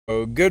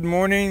Good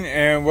morning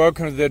and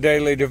welcome to the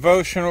daily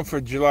devotional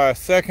for July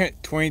 2nd,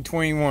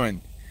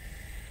 2021.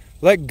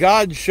 Let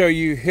God show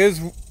you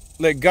his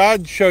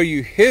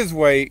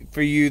way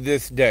for you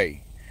this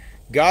day.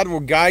 God will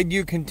guide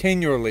you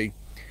continually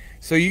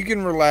so you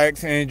can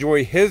relax and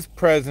enjoy his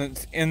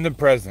presence in the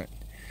present.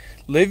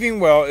 Living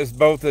well is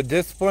both a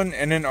discipline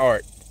and an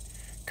art.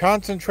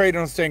 Concentrate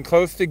on staying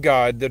close to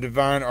God, the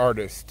divine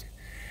artist.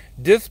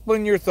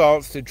 Discipline your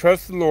thoughts to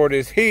trust the Lord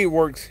as he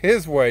works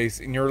his ways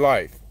in your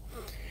life.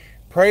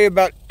 Pray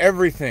about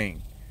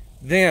everything,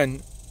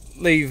 then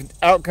leave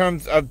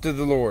outcomes up to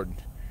the Lord.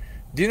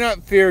 Do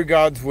not fear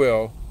God's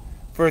will,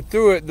 for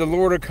through it the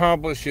Lord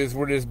accomplishes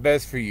what is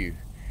best for you.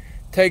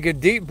 Take a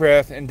deep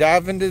breath and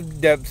dive into the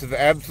depths of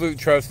absolute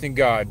trust in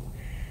God.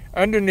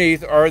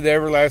 Underneath are the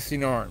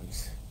everlasting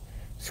arms.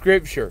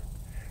 Scripture: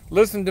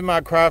 listen to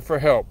my cry for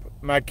help,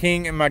 my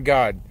King and my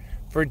God,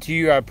 for to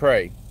you I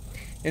pray.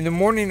 In the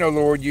morning, O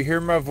Lord, you hear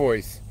my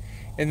voice.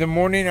 In the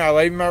morning I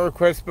lay my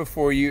request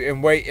before you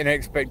and wait in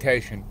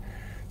expectation.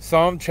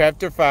 Psalm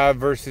chapter 5,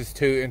 verses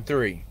 2 and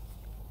 3.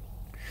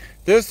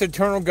 This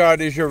eternal God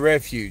is your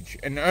refuge,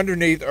 and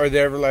underneath are the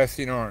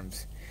everlasting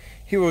arms.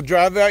 He will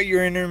drive out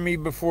your enemy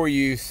before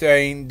you,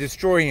 saying,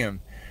 destroy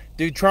him.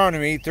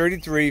 Deuteronomy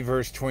 33,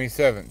 verse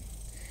 27.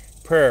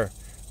 Prayer: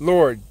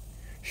 Lord,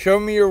 show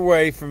me your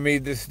way for me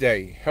this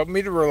day. Help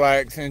me to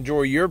relax and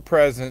enjoy your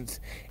presence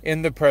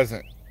in the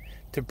present.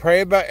 To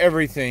pray about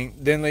everything,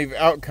 then leave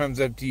outcomes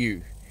up to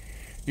you.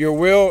 Your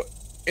will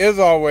is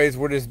always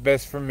what is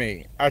best for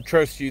me. I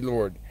trust you,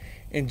 Lord.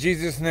 In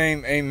Jesus'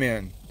 name,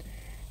 amen.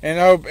 And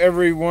I hope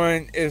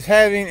everyone is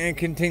having and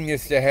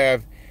continues to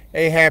have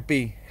a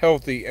happy,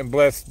 healthy, and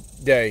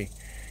blessed day.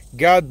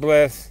 God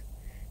bless.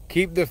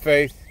 Keep the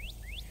faith.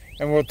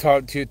 And we'll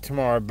talk to you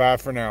tomorrow. Bye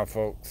for now,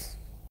 folks.